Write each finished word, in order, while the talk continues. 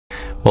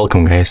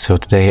Welcome guys, so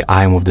today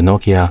I am with the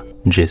NOKIA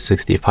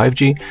G60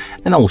 5G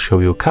and I will show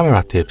you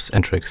camera tips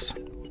and tricks.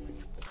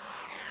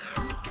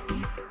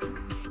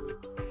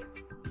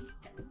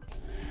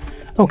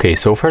 Okay,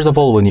 so first of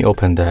all, when you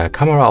open the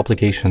camera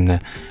application,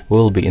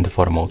 we'll be in the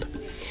photo mode.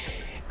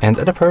 And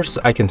at first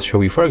I can show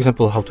you, for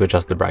example, how to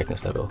adjust the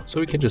brightness level. So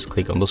you can just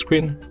click on the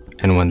screen,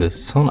 and when the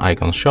sun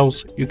icon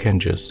shows, you can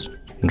just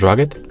drag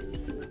it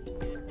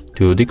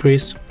to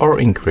decrease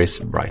or increase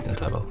brightness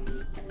level.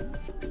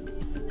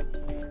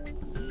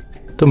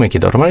 To make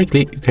it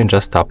automatically, you can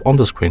just tap on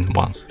the screen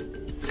once.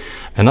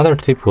 Another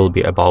tip will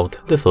be about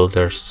the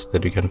filters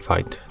that you can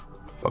find.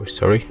 Oh,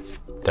 sorry,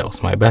 that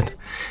was my bad.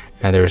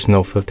 And there is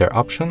no filter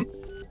option.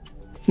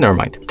 Never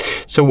mind.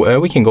 So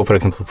we can go, for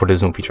example, for the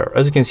zoom feature.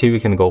 As you can see, we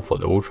can go for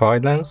the ultra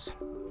wide lens,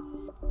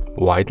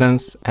 wide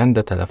lens, and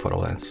the telephoto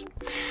lens.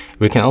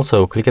 We can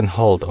also click and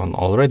hold on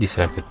already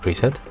selected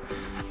preset,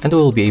 and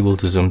we'll be able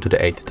to zoom to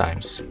the 8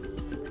 times.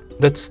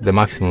 That's the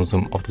maximum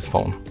zoom of this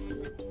phone.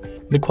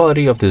 The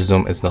quality of this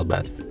zoom is not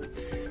bad.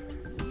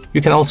 You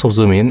can also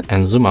zoom in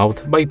and zoom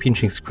out by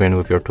pinching screen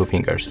with your 2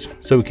 fingers,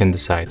 so you can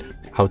decide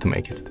how to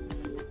make it.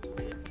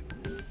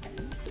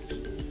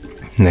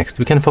 Next,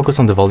 we can focus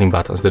on the volume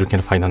buttons that you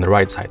can find on the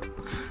right side,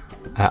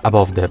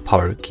 above the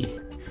power key.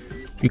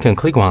 You can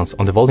click once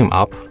on the volume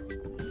up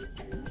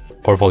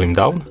or volume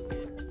down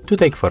to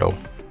take photo.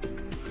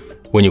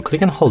 When you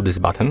click and hold this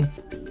button,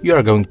 you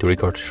are going to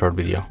record a short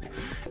video.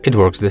 It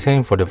works the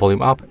same for the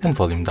volume up and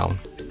volume down.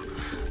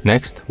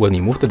 Next, when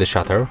you move to the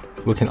shutter,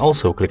 we can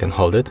also click and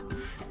hold it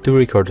to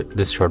record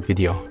this short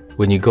video.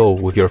 When you go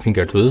with your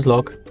finger to this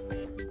lock,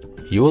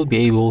 you will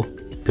be able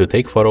to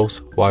take photos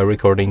while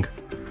recording.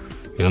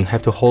 You don't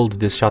have to hold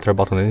this shutter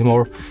button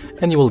anymore,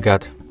 and you will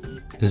get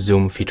a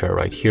zoom feature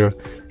right here.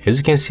 As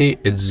you can see,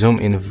 it's zoomed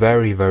in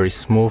very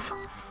smooth,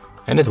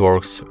 and it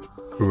works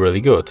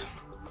really good.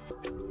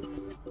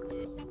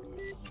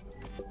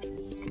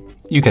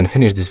 You can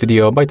finish this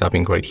video by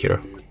tapping right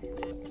here.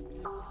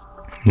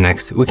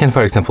 Next, we can,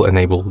 for example,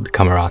 enable the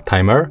camera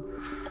timer.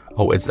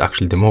 Oh, it's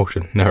actually the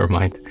motion, never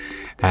mind.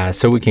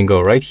 So we can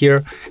go right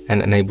here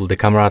and enable the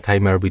camera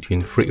timer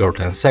between 3 or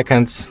 10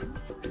 seconds.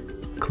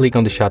 Click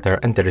on the shutter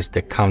and there is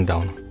the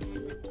countdown.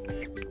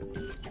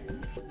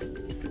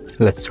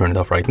 Let's turn it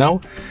off right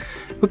now.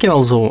 We can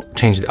also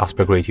change the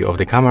aspect ratio of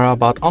the camera,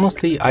 but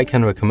honestly, I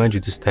can recommend you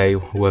to stay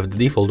with the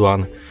default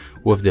one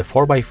with the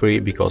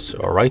 4:3, because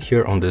right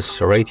here on this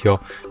ratio,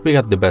 we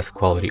got the best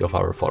quality of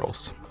our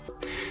photos.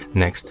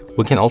 Next,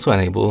 we can also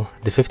enable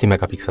the 50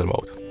 megapixel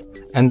mode,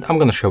 and I'm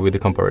gonna show you the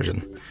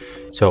comparison.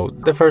 So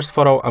the first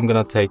photo I'm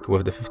gonna take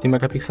with the 50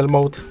 megapixel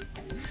mode,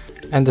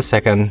 and the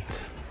second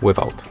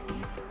without.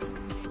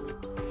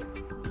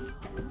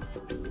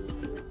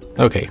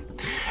 Okay,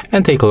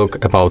 and take a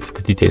look about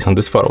the details on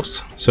these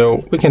photos.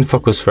 So we can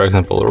focus, for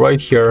example, right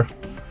here.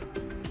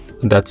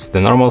 That's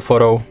the normal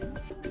photo,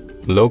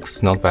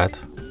 looks not bad.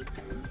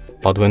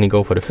 But when you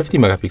go for the 50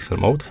 megapixel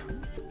mode,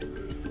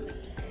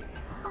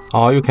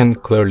 you can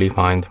clearly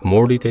find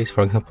more details,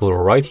 for example,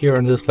 right here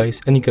in this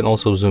place, and you can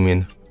also zoom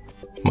in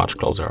much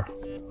closer.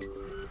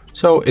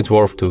 So it's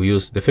worth to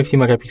use the 50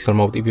 megapixel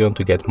mode if you want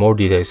to get more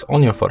details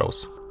on your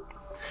photos.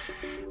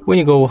 When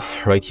you go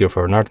right here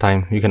for night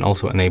time, you can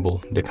also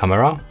enable the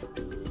camera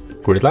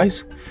grid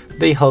lights.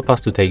 They help us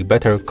to take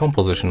better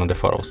composition on the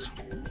photos.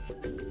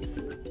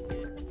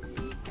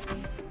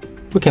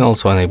 We can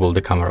also enable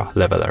the camera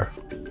leveler.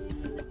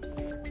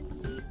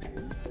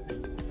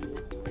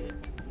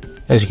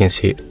 As you can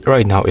see,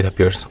 right now it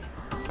appears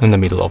in the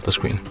middle of the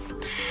screen.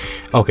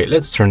 Okay,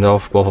 let's turn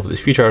off both of these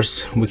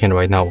features. We can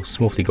right now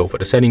smoothly go for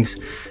the settings,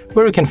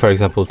 where we can, for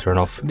example, turn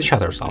off the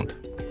shutter sound.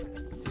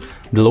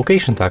 The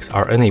location tags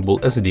are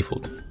enabled as a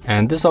default,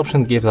 and this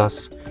option gives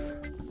us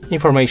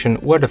information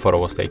where the photo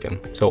was taken.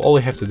 So all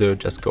you have to do is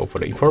just go for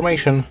the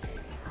information,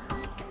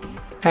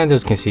 and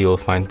as you can see, you'll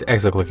find the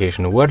exact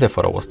location where the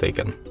photo was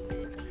taken.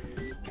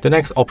 The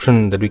next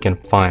option that we can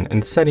find in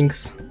the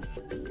settings,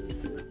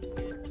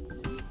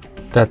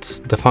 that's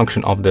the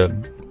function of the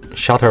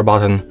shutter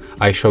button.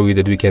 I show you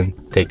that we can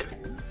take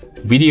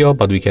video,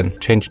 but we can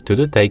change to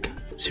the take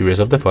series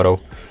of the photo,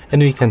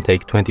 and we can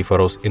take 20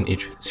 photos in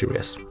each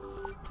series.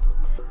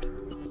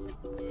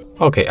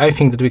 Okay, I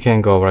think that we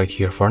can go right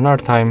here for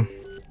night time.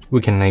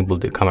 We can enable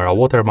the camera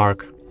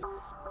watermark.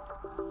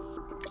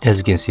 As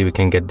you can see, we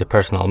can get the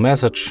personal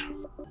message.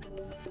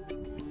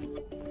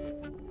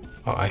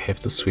 Oh, I have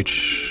to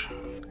switch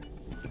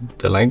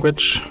the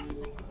language.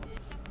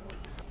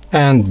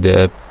 And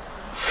the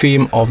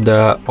theme of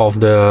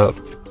the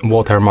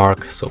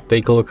watermark. So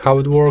take a look how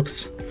it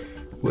works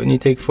when you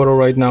take photo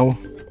right now.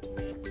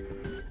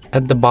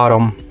 At the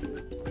bottom,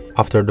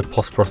 after the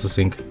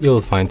post-processing,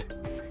 you'll find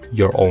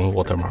your own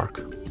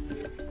watermark.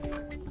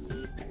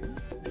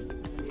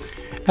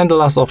 And the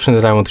last option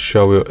that I want to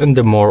show you in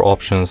the more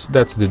options,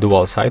 that's the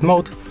dual side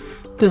mode.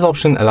 This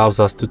option allows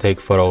us to take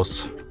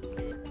photos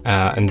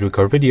and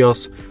record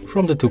videos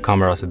from the 2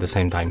 cameras at the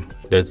same time.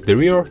 That's the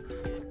rear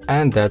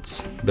and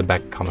that's the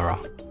back camera.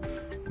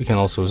 You can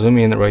also zoom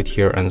in right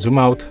here and zoom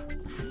out.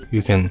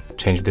 You can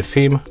change the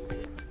theme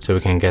So we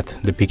can get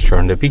the picture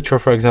in the picture,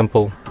 for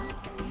example.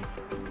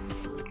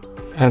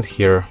 And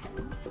here,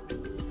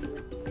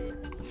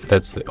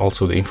 that's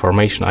also the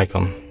information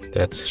icon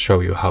that show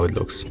you how it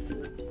looks.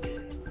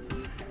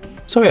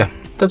 So yeah,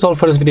 that's all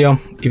for this video.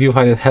 If you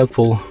find it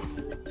helpful,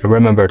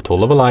 remember to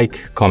leave a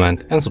like,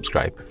 comment and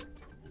subscribe.